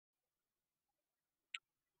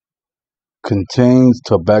Contains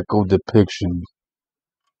tobacco depictions.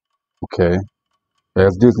 Okay.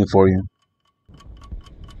 That's Disney for you.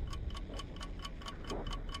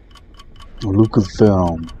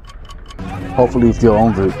 Lucasfilm. Hopefully he still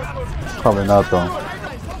owns it. Probably not though.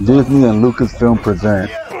 Disney and Lucasfilm present.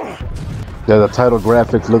 Yeah, the title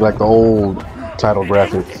graphics look like the old title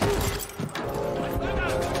graphics.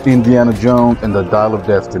 Indiana Jones and the Dial of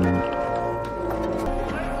Destiny.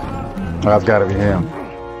 That's gotta be him.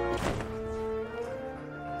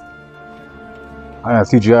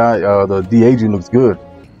 CGI, the de-aging looks good.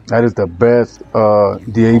 That is the best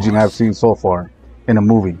de-aging I've seen so far in a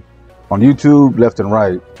movie. On YouTube, left and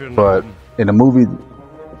right, but in the movie,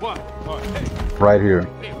 right here.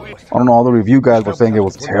 I don't know, all the review guys were saying it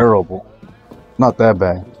was terrible. Not that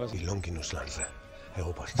bad.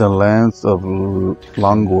 The Lance of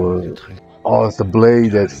Longwood. Oh, it's the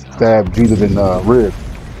blade that stabbed Jesus in the rib.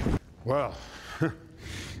 Well,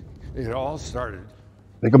 it all started.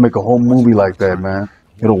 They could make a whole movie like that, man.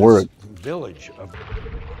 It'll work. Village of...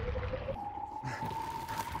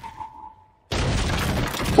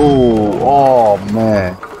 Oh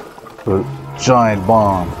man. The giant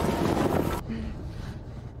bomb.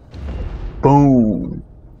 Boom.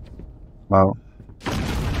 Wow.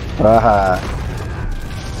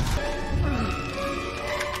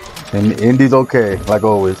 And Indy's okay, like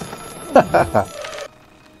always.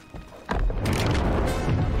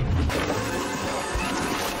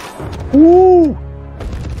 Woo!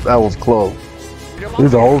 That was close. This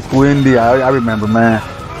is an old school Indy. I remember, man.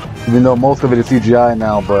 Even though most of it is CGI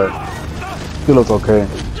now, but still looks okay.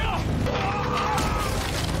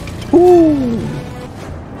 Woo!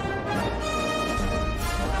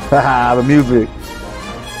 Haha, the music.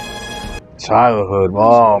 Childhood.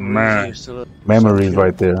 Oh man. Memories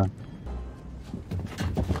right there.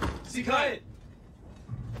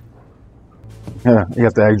 Yeah, you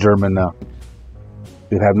have to act German now.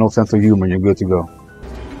 You have no sense of humor, you're good to go.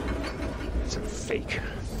 It's a fake.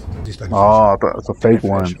 Oh, it's a fake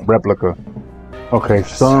one. Replica. Okay,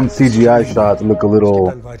 some CGI shots look a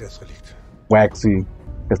little waxy,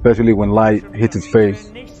 especially when light hits his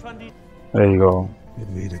face. There you go.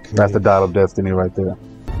 That's the Dial of Destiny right there.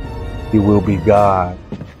 He will be God.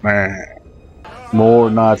 Man. More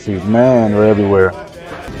Nazis. Man, they're everywhere.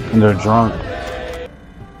 And they're drunk.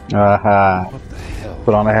 Aha. What the hell?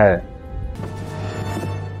 Put on a hat.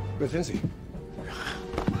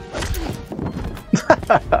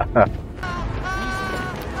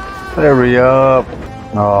 Hurry up.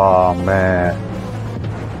 Oh man.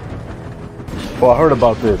 Well, I heard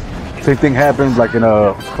about this. Same thing happens like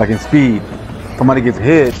in Speed. Somebody gets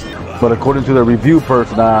hit, but according to the review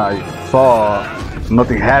person I saw,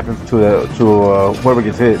 nothing happens to whoever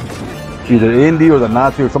gets hit. Either Indy or the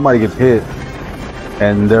Nazi or somebody gets hit,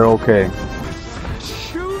 and they're okay.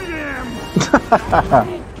 Shoot him!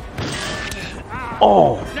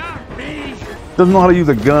 Oh! Doesn't know how to use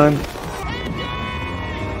a gun.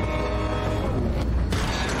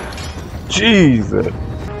 Jesus!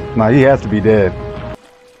 Nah, he has to be dead.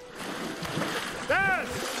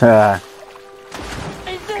 Can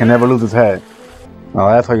never lose his hat. Oh,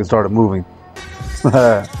 that's how you started moving.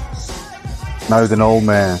 Now he's an old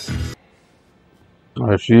man.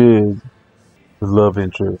 There she is. His love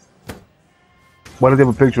interest. Why did they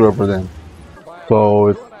have a picture of her then? So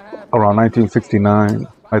it's around 1969,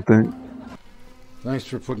 I think. Thanks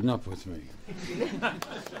for putting up with me.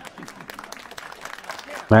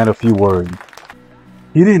 Man, a few words.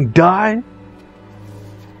 He didn't die?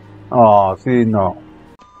 Oh, see, no.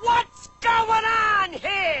 What's going on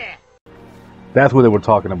here? That's what they were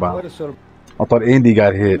talking about. I thought Indy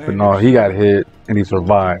got hit, but no, he got hit and he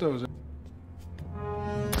survived.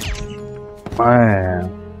 Man.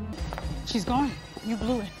 She's gone. You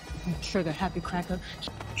blew it. Sugar happy cracker.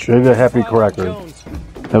 Sugar happy cracker.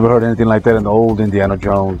 Never heard anything like that in the old Indiana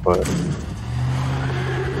Jones, but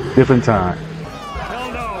different time.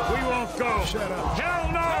 Hell no, we won't go. Shut up.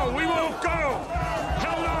 Hell no, we won't go.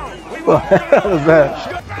 Hell no, we won't What the hell is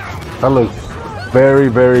that? That looks very,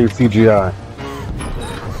 very CGI.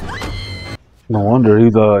 No wonder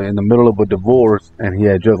he's in the middle of a divorce and he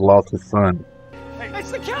had just lost his son. Hey,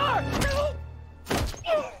 it's the killer!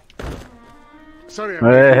 Sorry,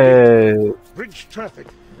 Hey! bridge traffic.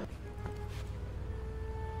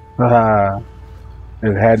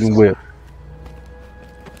 His hat and whip.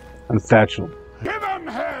 And satchel. Give him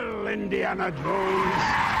hell, Indiana Jones.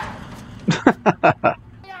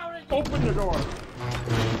 Open the door.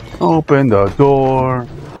 Open the door.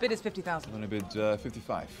 Bid is 50,000. I'm gonna bid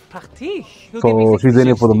 55. Parti. So she's in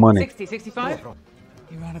it for the money. 60, 65.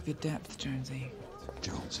 You're out of your depth, Jonesy.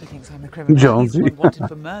 She thinks I'm a criminal. Jonesy. Wanted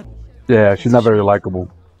for murder. Yeah, she's not very likable.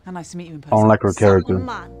 And nice to meet you in I person. don't like her character.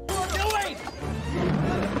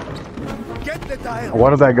 Get the dial. Why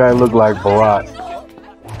does that guy look like Barat?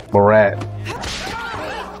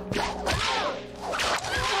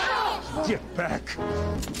 Get back.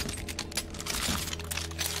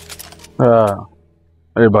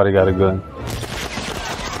 Everybody got a gun.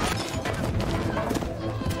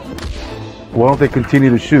 Why don't they continue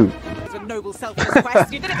to shoot? It's a noble selfless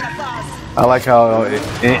quest. You did it in a buzz. I like how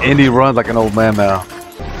Indy runs like an old man now.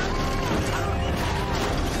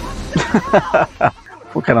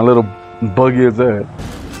 What kind of little buggy is that?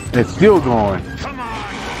 It's still going. Come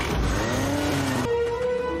on.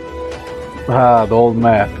 Ah, the old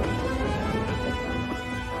map.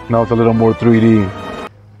 Now it's a little more 3D.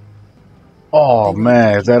 Oh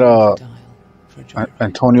man, is that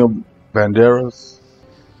Antonio Banderas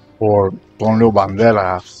or Antonio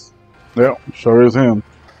Banderas? Yep, sure is him.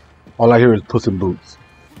 All I hear is Puss in Boots.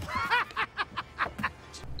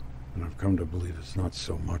 And I've come to believe it's not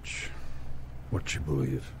so much what you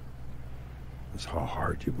believe, it's how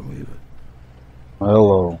hard you believe it.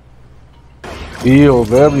 Hello.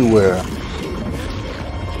 Eels everywhere.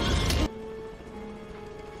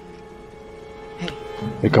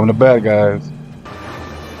 Here come the bad guys.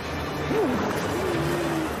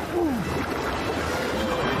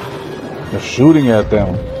 They're shooting at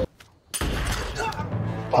them.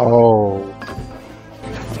 Oh.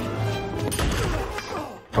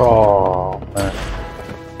 Oh, man.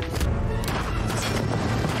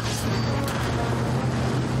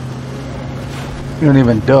 You didn't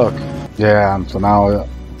even duck. Yeah, so now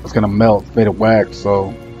it's gonna melt, made of wax,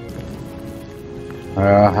 so.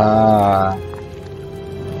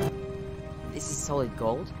 This is solid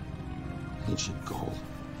gold? Ancient gold.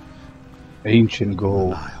 Ancient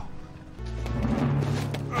gold. Nile.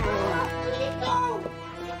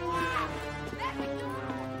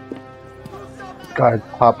 Guys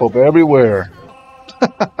pop up everywhere.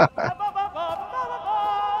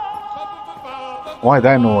 Why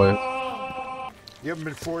that noise? You haven't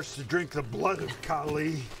been forced to drink the blood of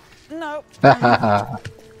Kali. No.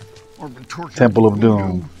 Or been tortured. Temple of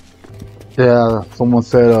Doom. Yeah, someone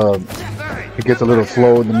said it gets a little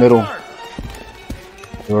slow in the middle.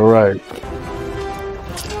 You're right.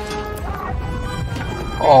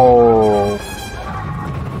 Oh.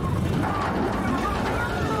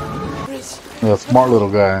 Yeah, smart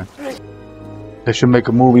little guy. They should make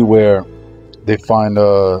a movie where they find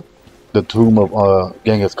the tomb of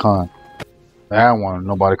Genghis Khan. That one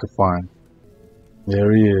nobody could find.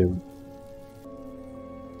 There he is.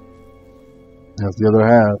 That's the other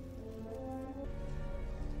half.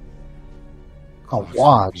 A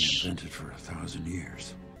watch. Invented for 1,000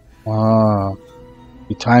 years.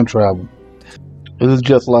 He time traveled. This is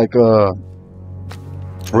just like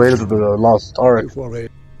Raiders of the Lost Ark,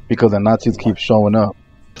 because the Nazis keep showing up.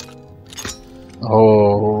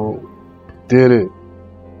 Oh, did it.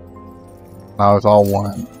 Now it's all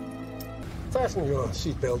one. Fasten your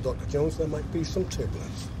seatbelt, Dr. Jones. There might be some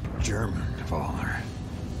turbulence. German, Voller.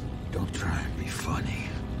 Don't try and be funny.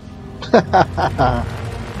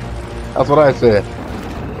 That's what I said.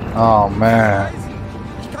 Oh man.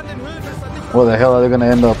 Where the hell are they gonna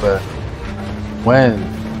end up at? When?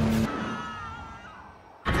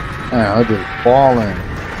 Man, I just falling.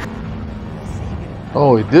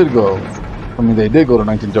 Oh, he did go. I mean, they did go to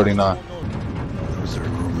 1939. Those are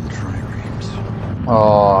Roman triremes.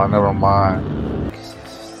 Oh, never mind.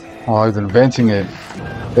 Oh, he's inventing it.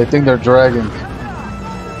 They think they're dragons.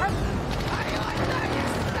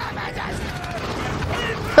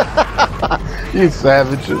 You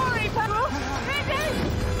savages.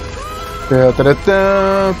 Da, da, da,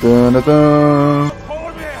 da, da, da.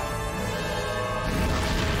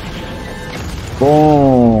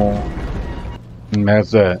 Boom. And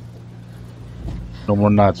that's that. No more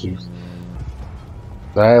Nazis.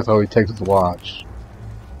 That's how he takes his watch.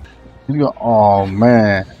 He's gonna, oh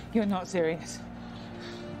man. You're not serious.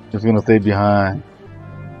 He's gonna stay behind.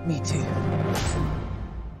 Me too.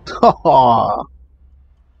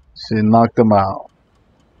 She knocked him out.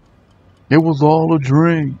 It was all a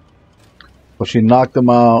dream. But she knocked him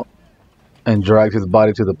out and dragged his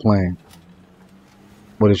body to the plane.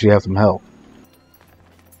 But did she have some help?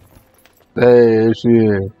 Hey, there she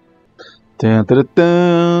is. Dun, dun,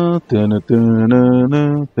 dun, dun, dun, dun,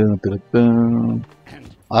 dun, dun, dun, dun.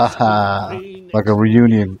 Aha, like a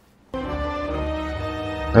reunion.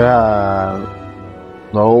 Yeah,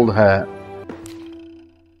 the old hat.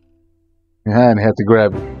 And had to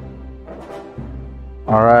grab it.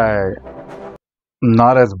 Alright.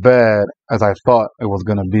 Not as bad as I thought it was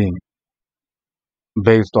gonna be.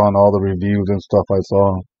 Based on all the reviews and stuff I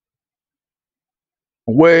saw.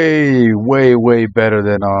 way better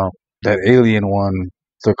than that alien one.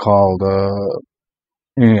 They're called I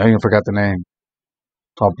even forgot the name.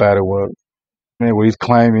 How bad it was. Man, where he's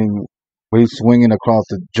swinging across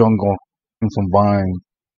the jungle in some vines.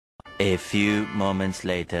 A few moments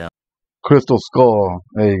later. Crystal Skull.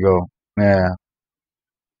 There you go. Yeah,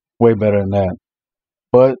 way better than that.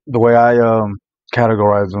 But the way I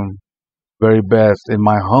categorize them, very best in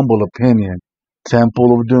my humble opinion.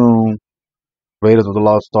 Temple of Doom, Raiders of the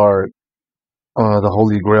Lost Ark, the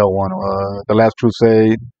Holy Grail one, The Last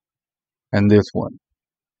Crusade, and this one.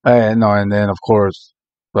 And then of course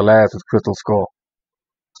the last is Crystal Skull.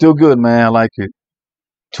 Still good, man. I like it.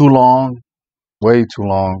 Too long, way too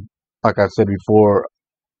long. Like I said before,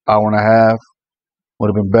 hour and a half would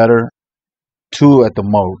have been better. 2 at the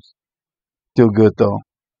most. Still good though.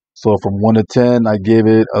 So from 1 to 10, I give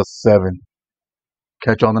it a 7.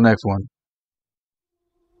 Catch you on the next one.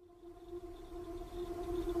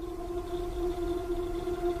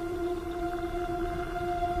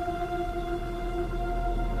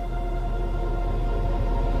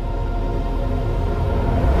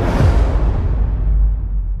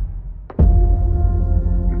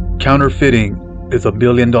 Counterfeiting is a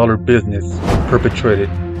billion-dollar business perpetrated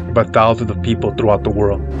by thousands of people throughout the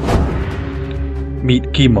world.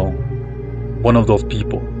 Meet Kimo, one of those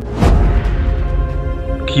people.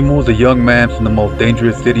 Kimo is a young man from the most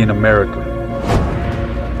dangerous city in America.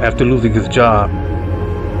 After losing his job,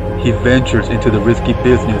 he ventures into the risky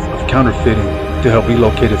business of counterfeiting to help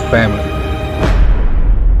relocate his family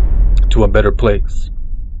to a better place.